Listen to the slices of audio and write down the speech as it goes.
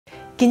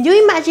Can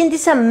you imagine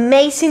this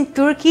amazing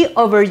turkey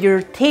over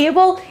your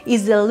table?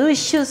 It's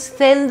delicious,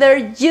 tender,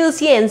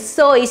 juicy, and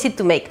so easy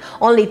to make.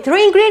 Only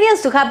 3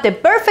 ingredients to have the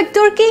perfect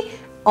turkey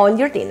on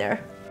your dinner.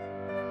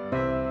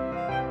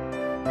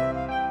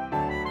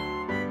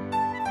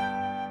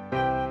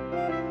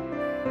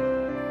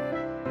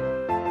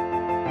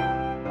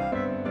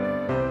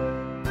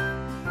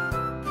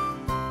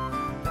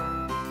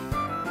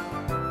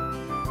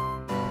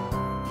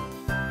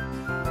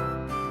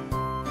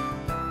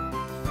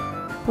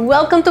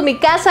 Welcome to mi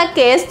casa,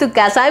 que es tu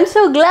casa. I'm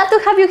so glad to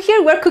have you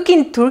here. We're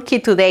cooking turkey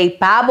today,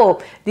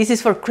 pavo. This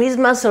is for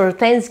Christmas or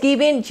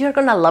Thanksgiving. You're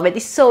gonna love it.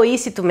 It's so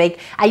easy to make.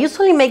 I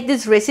usually make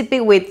this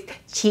recipe with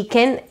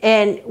chicken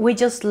and we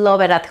just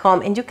love it at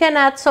home. And you can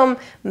add some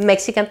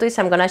Mexican twists.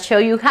 I'm gonna show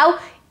you how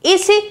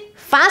easy,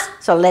 fast.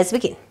 So let's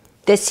begin.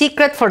 The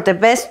secret for the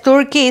best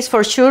turkey is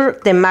for sure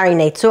the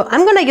marinade. So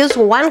I'm gonna use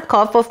 1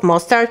 cup of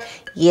mustard.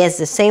 Yes,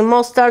 the same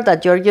mustard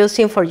that you're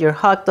using for your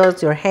hot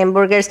dogs, your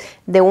hamburgers,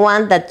 the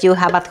one that you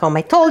have at home.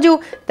 I told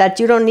you that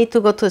you don't need to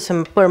go to the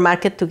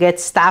supermarket to get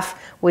stuff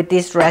with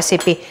this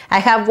recipe. I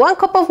have 1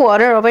 cup of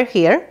water over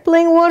here,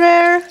 plain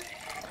water.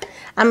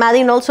 I'm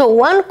adding also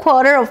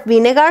 1/4 of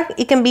vinegar.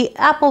 It can be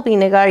apple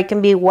vinegar, it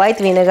can be white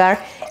vinegar.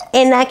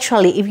 And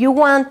actually, if you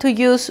want to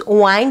use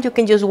wine, you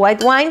can use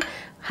white wine.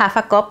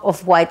 1/2 cup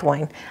of white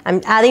wine. I'm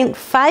adding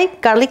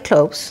 5 garlic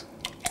cloves.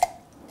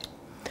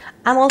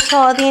 I'm also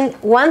adding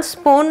 1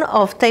 spoon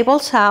of table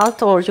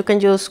salt, or you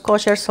can use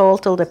kosher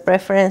salt or the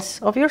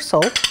preference of your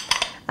salt.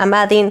 I'm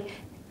adding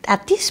a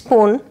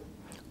teaspoon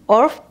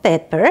of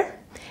pepper.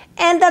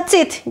 And that's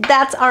it.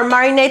 That's our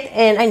marinade.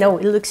 And I know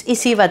it looks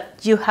easy, but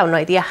you have no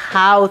idea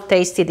how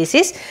tasty this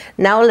is.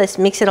 Now let's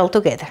mix it all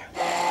together.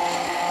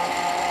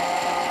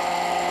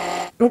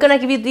 I'm gonna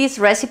give you this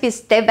recipe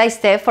step by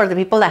step for the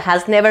people that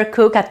has never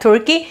cooked a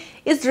turkey.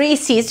 It's really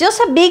easy. It's just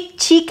a big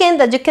chicken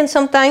that you can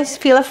sometimes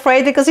feel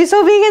afraid because it's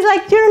so big. It's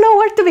like you don't know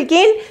where to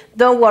begin.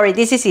 Don't worry,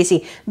 this is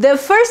easy. The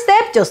first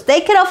step, just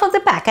take it off of the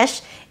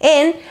package,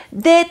 and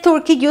the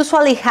turkey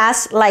usually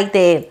has like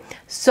the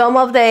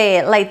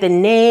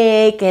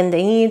neck and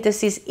the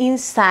intestines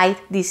inside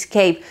this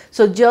cave.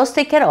 So just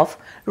take it off,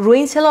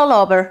 rinse it all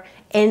over,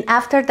 and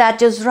after that,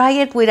 just dry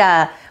it with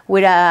a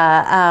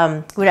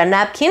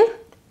napkin.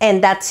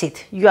 And that's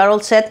it. You are all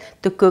set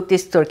to cook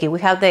this turkey.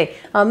 We have the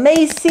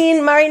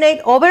amazing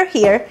marinade over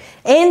here.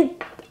 And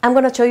I'm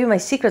gonna show you my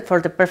secret for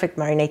the perfect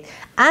marinade.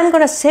 I'm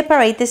gonna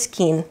separate the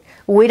skin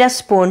with a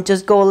spoon.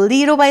 Just go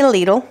little by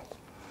little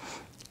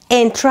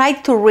and try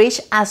to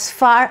reach as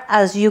far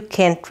as you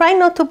can. Try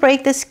not to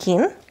break the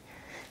skin.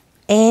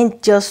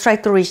 And just try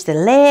to reach the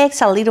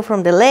legs, a little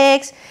from the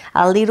legs,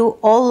 a little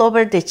all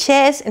over the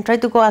chest, and try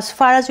to go as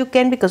far as you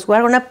can because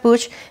we're gonna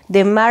push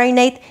the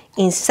marinade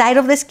inside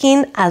of the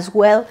skin as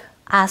well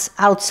as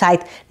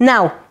outside.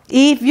 Now,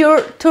 if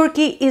your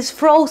turkey is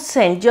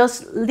frozen,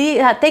 just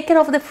take it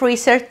off the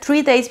freezer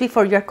 3 days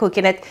before you're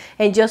cooking it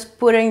and just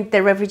put it in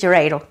the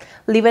refrigerator.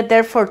 Leave it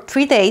there for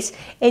 3 days,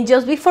 and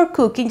just before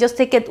cooking, just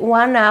take it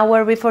 1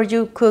 hour before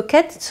you cook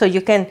it so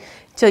you can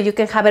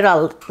have it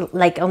all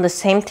like on the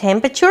same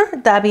temperature.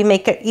 That will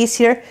make it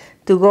easier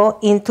to go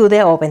into the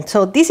oven.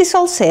 So this is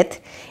all set,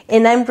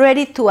 and I'm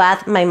ready to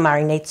add my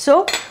marinade.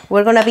 So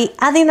we're gonna be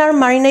adding our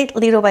marinade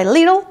little by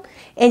little,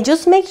 and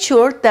just make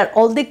sure that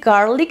all the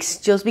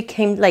garlics just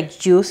became like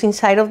juice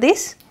inside of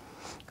this.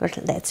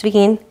 Let's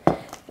begin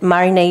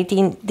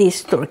marinating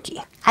this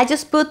turkey. I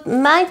just put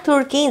my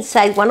turkey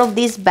inside one of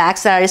these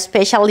bags that are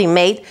specially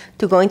made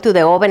to go into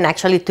the oven,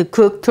 actually to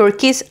cook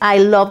turkeys. I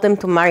love them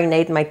to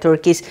marinate my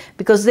turkeys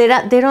because they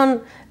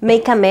don't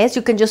make a mess.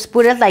 You can just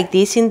put it like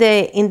this in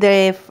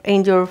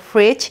your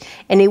fridge,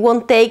 and it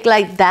won't take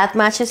like that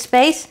much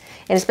space.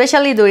 And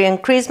especially during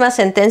Christmas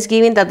and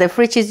Thanksgiving, that the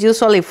fridge is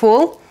usually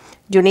full,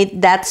 you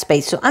need that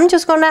space. So I'm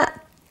just gonna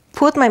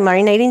put my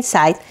marinade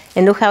inside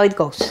and look how it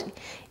goes.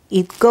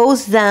 It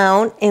goes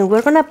down, and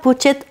we're gonna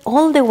push it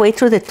all the way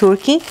through the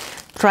turkey.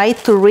 Try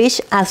to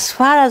reach as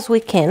far as we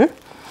can.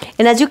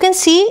 And as you can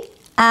see,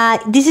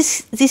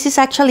 this is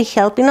actually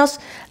helping us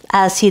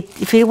as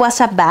if it was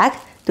a bag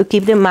to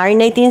keep the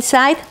marinade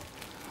inside.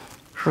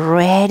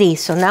 Ready.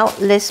 So now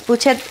let's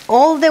push it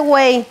all the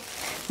way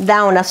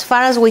down as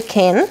far as we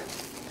can.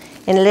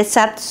 And let's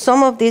add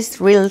some of this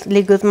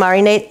really good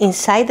marinade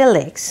inside the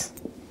legs.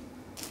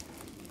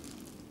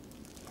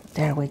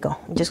 There we go.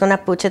 I'm just gonna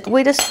push it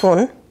with a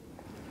spoon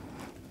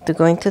to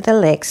go into the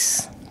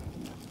legs.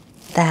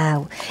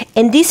 Down.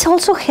 And this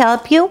also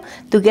helps you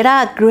to get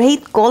a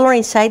great color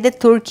inside the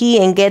turkey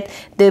and get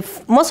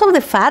most of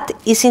the fat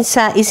is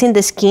in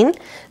the skin,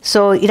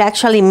 so it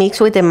actually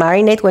mixes with the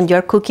marinade when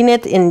you're cooking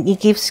it, and it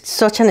gives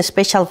such a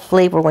special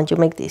flavor when you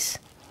make this.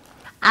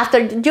 After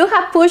you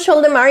have pushed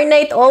all the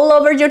marinade all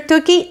over your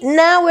turkey,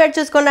 now we're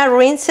just gonna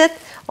rinse it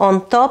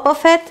on top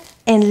of it.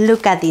 And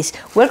look at this.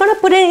 We're gonna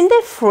put it in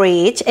the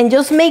fridge, and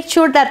just make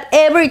sure that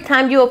every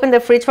time you open the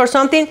fridge for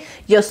something,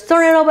 just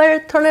turn it over,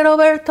 turn it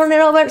over, turn it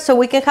over, so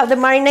we can have the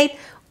marinade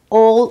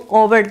all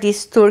over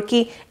this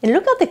turkey. And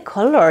look at the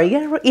color.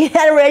 It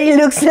already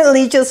looks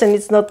delicious and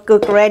it's not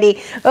cooked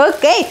ready.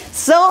 Okay,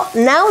 so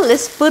now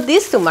let's put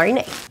this to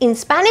marinate. In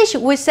Spanish,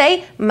 we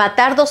say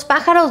matar dos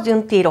pájaros de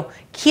un tiro.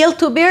 Kill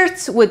two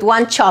birds with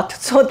one shot.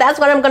 So that's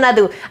what I'm gonna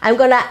do. I'm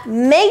gonna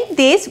make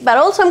this, but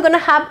also I'm gonna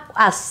have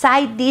a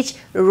side dish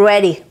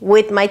ready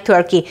with my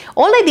turkey.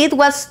 All I did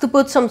was to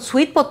put some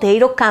sweet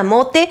potato,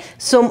 camote,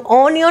 some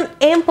onion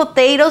and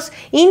potatoes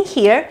in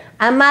here.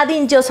 I'm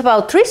adding just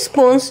about 3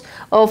 spoons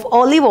of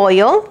olive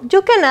oil.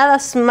 You can add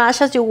as much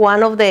as you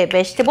want of the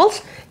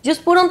vegetables.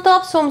 Just put on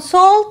top some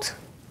salt,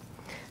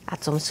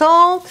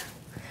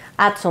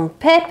 add some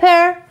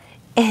pepper,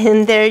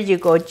 and there you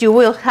go. You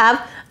will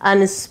have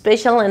a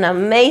special and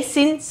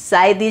amazing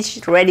side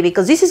dish ready,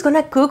 because this is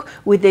gonna cook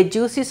with the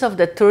juices of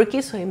the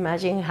turkey. So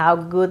imagine how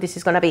good this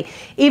is gonna be.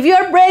 If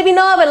you're brave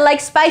enough and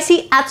like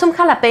spicy, add some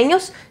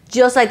jalapenos,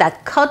 just like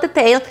that. Cut the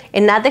tail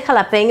and add the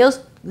jalapenos.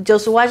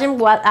 Just wash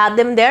them, add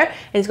them there,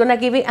 and it's gonna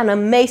give it an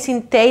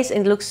amazing taste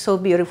and it looks so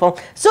beautiful.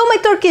 So my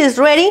turkey is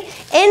ready,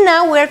 and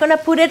now we're gonna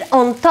put it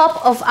on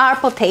top of our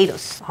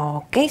potatoes.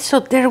 Okay,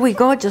 so there we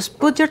go. Just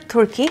put your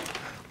turkey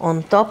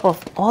on top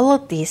of all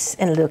of this,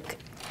 and look.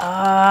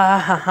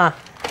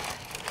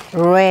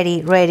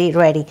 Ready, ready,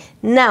 ready.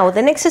 Now,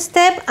 the next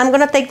step, I'm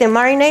gonna take the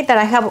marinade that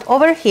I have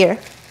over here.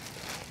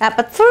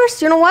 But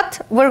first, you know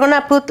what? We're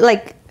gonna put,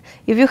 like,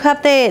 if you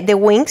have the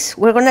wings,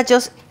 we're gonna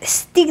just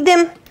stick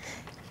them,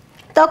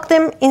 tuck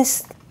them in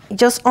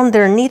just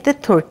underneath the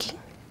turkey.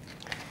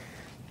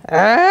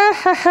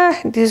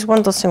 This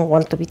one doesn't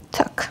want to be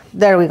tucked.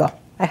 There we go.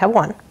 I have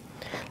one.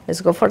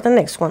 Let's go for the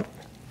next one.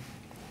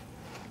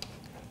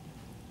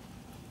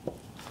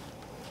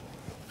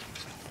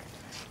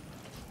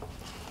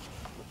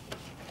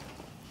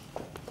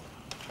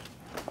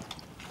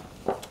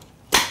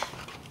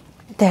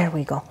 There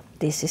we go.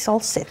 This is all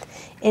set.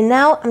 And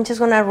now I'm just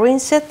gonna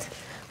rinse it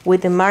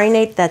with the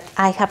marinade that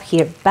I have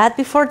here. But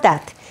before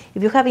that,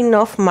 if you have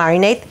enough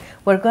marinade,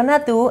 we're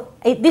gonna do,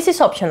 this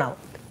is optional.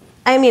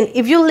 I mean,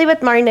 if you leave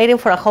it marinating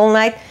for a whole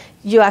night,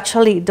 you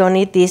actually don't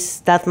need this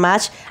that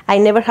much. I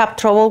never have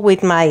trouble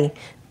with my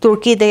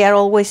turkey. They are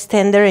always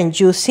tender and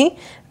juicy.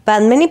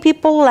 But many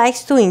people like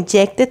to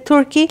inject the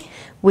turkey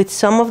with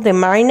some of the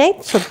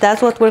marinade. So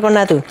that's what we're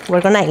gonna do.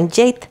 We're gonna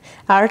inject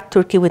our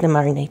turkey with the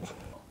marinade.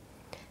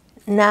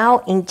 Now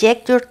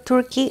inject your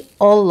turkey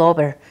all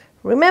over.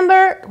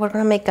 Remember, we're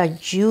gonna make a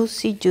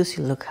juicy,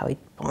 juicy, look how it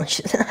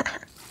punches.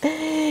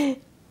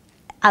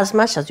 As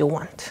much as you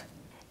want.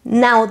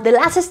 Now the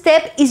last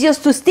step is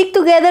just to stick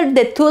together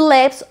the 2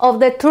 legs of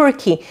the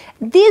turkey.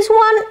 This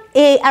one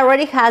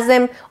already has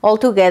them all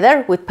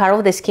together with part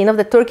of the skin of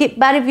the turkey,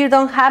 but if you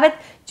don't have it,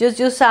 just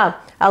use a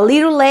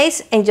little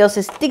lace and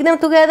just stick them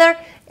together,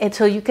 and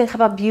so you can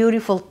have a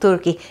beautiful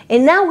turkey.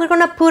 And now we're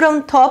gonna put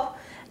on top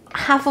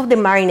half of the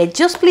marinade.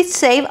 Just please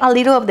save a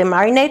little of the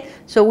marinade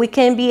so we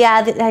can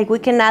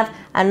add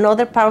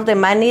another part of the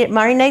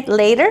marinade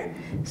later.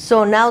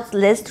 So now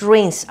let's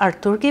rinse our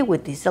turkey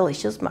with this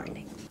delicious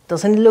marinade.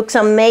 Doesn't it look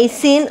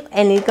amazing?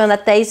 And it's gonna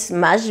taste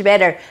much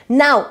better.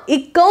 Now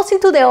it goes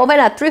into the oven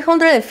at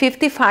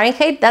 350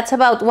 Fahrenheit. That's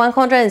about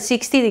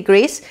 160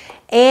 degrees.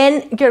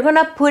 And you're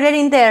gonna put it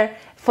in there.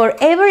 For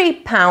every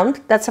pound,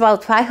 that's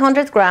about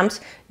 500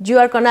 grams, you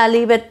are gonna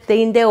leave it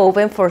in the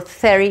oven for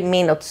 30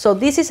 minutes. So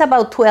this is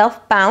about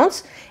 12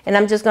 pounds, and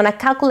I'm just gonna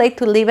calculate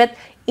to leave it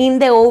in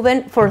the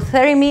oven for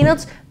 30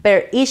 minutes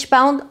per each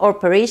pound or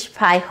per each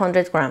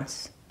 500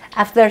 grams.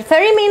 After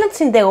 30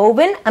 minutes in the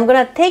oven, I'm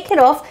gonna take it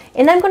off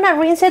and I'm gonna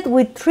rinse it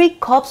with 3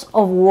 cups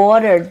of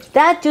water.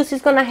 That juice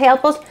is gonna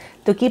help us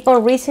to keep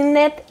on rinsing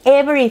it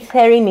every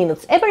 30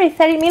 minutes. Every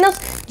 30 minutes,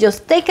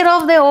 just take it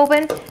off the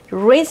oven,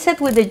 rinse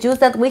it with the juice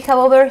that we have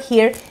over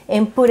here,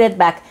 and put it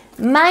back.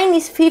 Mine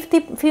is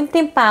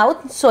 15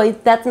 pounds, so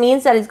that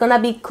means that it's gonna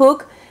be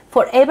cooked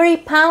for every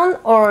pound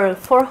or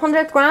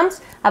 400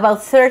 grams,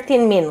 about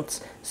 13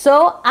 minutes.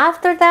 So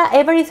after that,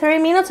 every 30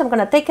 minutes, I'm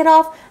gonna take it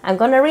off, I'm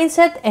gonna rinse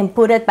it and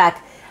put it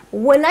back.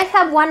 When I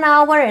have 1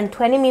 hour and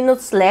 20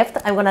 minutes left,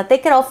 I'm gonna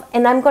take it off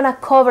and I'm gonna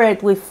cover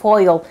it with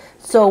foil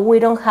so we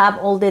don't have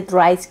all the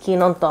dry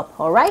skin on top.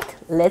 All right,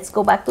 let's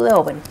go back to the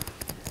oven.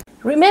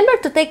 Remember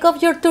to take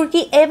off your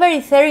turkey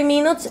every 30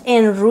 minutes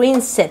and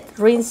rinse it.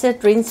 Rinse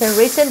it, rinse and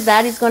rinse it.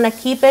 That is gonna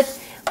keep it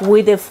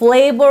with the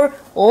flavor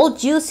all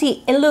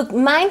juicy. And look,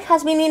 mine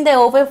has been in the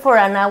oven for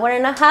 1 hour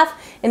and a half,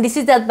 and this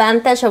is the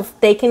advantage of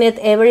taking it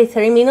every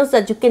 30 minutes,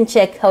 that you can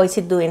check how is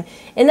it doing.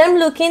 And I'm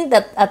looking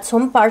that at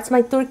some parts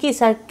my turkey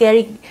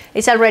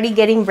is already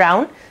getting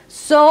brown,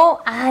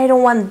 so I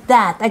don't want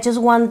that. I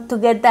just want to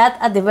get that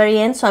at the very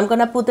end, so I'm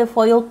gonna put the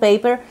foil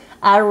paper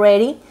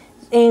already.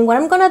 And what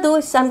I'm gonna do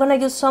is I'm gonna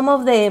use some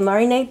of the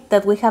marinade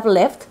that we have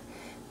left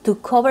to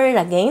cover it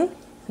again,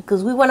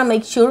 because we wanna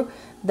make sure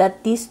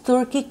that this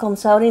turkey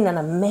comes out in an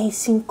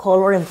amazing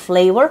color and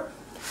flavor.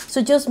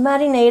 So just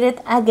marinate it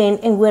again,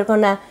 and we're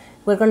gonna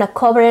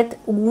cover it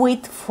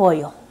with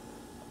foil.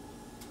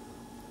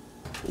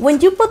 When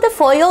you put the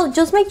foil,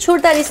 just make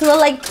sure that it's not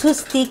like too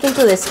sticky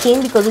into the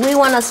skin, because we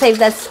wanna save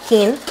that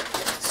skin.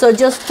 So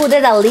just put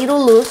it a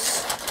little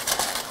loose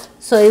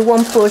so it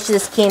won't push the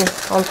skin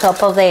on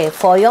top of the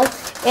foil.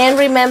 And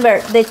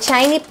remember, the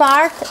shiny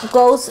part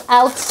goes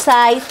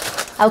outside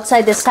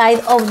the side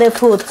of the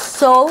food.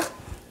 So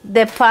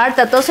the part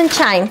that doesn't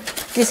shine,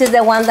 this is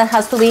the one that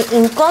has to be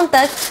in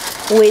contact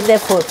with the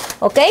food,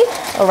 okay?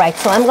 All right,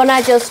 so I'm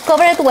gonna just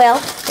cover it well,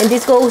 and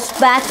this goes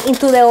back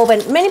into the oven.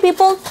 Many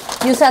people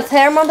use a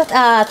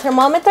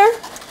thermometer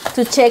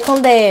to check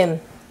on the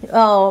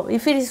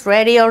if it is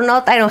ready or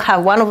not. I don't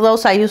have one of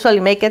those. I usually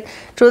make it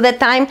through the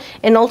time.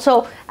 And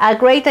also a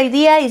great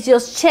idea is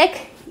just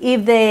check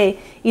if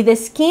the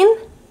skin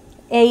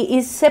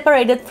is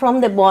separated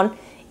from the bone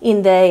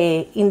in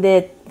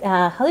the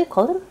how do you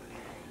call them?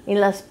 In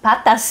las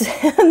patas,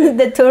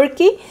 the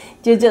turkey.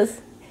 You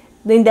just,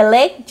 in the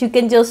leg, you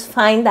can just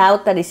find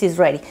out that it is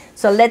ready.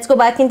 So let's go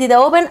back into the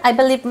oven. I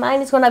believe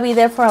mine is gonna be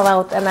there for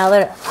about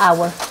another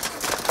hour.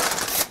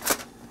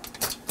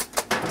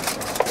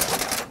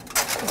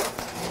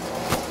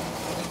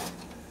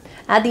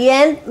 At the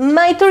end,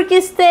 my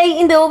turkey stay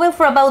in the oven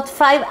for about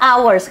 5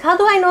 hours. How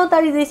do I know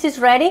that this is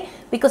ready?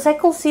 Because I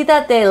could see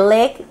that the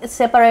leg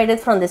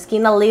separated from the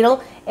skin a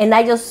little, and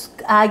I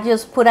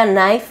just put a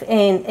knife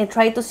and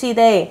try to see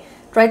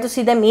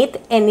the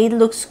meat, and it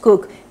looks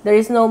cooked. There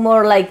is no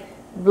more like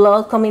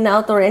blood coming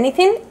out or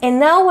anything. And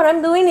now what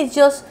I'm doing is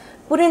just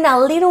putting a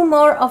little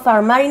more of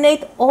our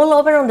marinade all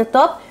over on the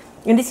top,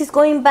 and this is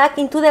going back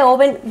into the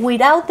oven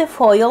without the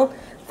foil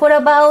for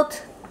about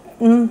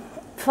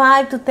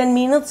 5 to 10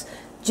 minutes,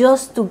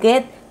 just to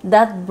get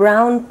that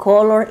brown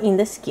color in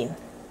the skin.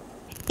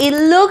 It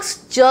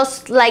looks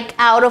just like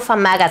out of a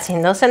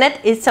magazine, doesn't it?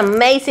 It's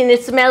amazing.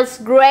 It smells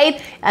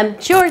great. I'm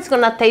sure it's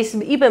gonna taste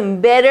even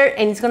better,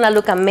 and it's gonna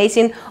look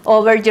amazing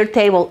over your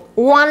table.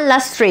 One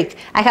last trick.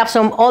 I have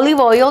some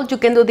olive oil. You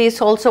can do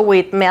this also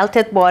with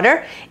melted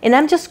butter, and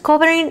I'm just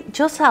covering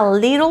just a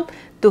little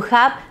to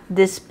have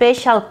the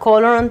special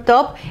color on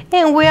top,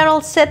 and we are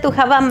all set to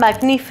have a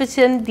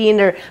magnificent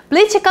dinner.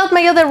 Please check out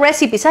my other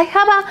recipes. I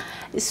have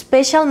a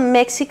special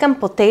Mexican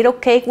potato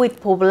cake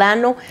with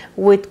poblano,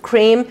 with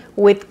cream,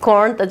 with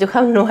corn that you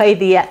have no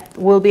idea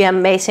will be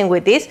amazing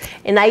with this.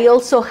 And I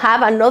also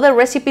have another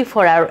recipe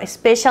for our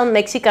special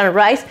Mexican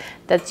rice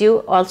that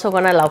you also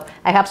gonna love.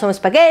 I have some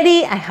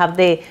spaghetti, I have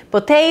the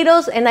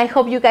potatoes, and I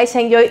hope you guys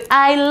enjoy.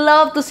 I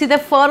love to see the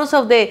photos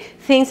of the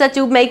things that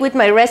you make with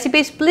my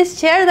recipes. Please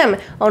share them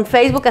on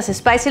Facebook as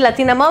Spicy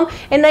Latina Mom,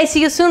 and I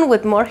see you soon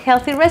with more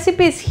healthy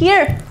recipes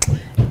here.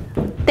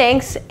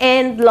 Thanks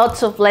and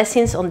lots of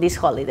blessings on these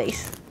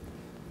holidays.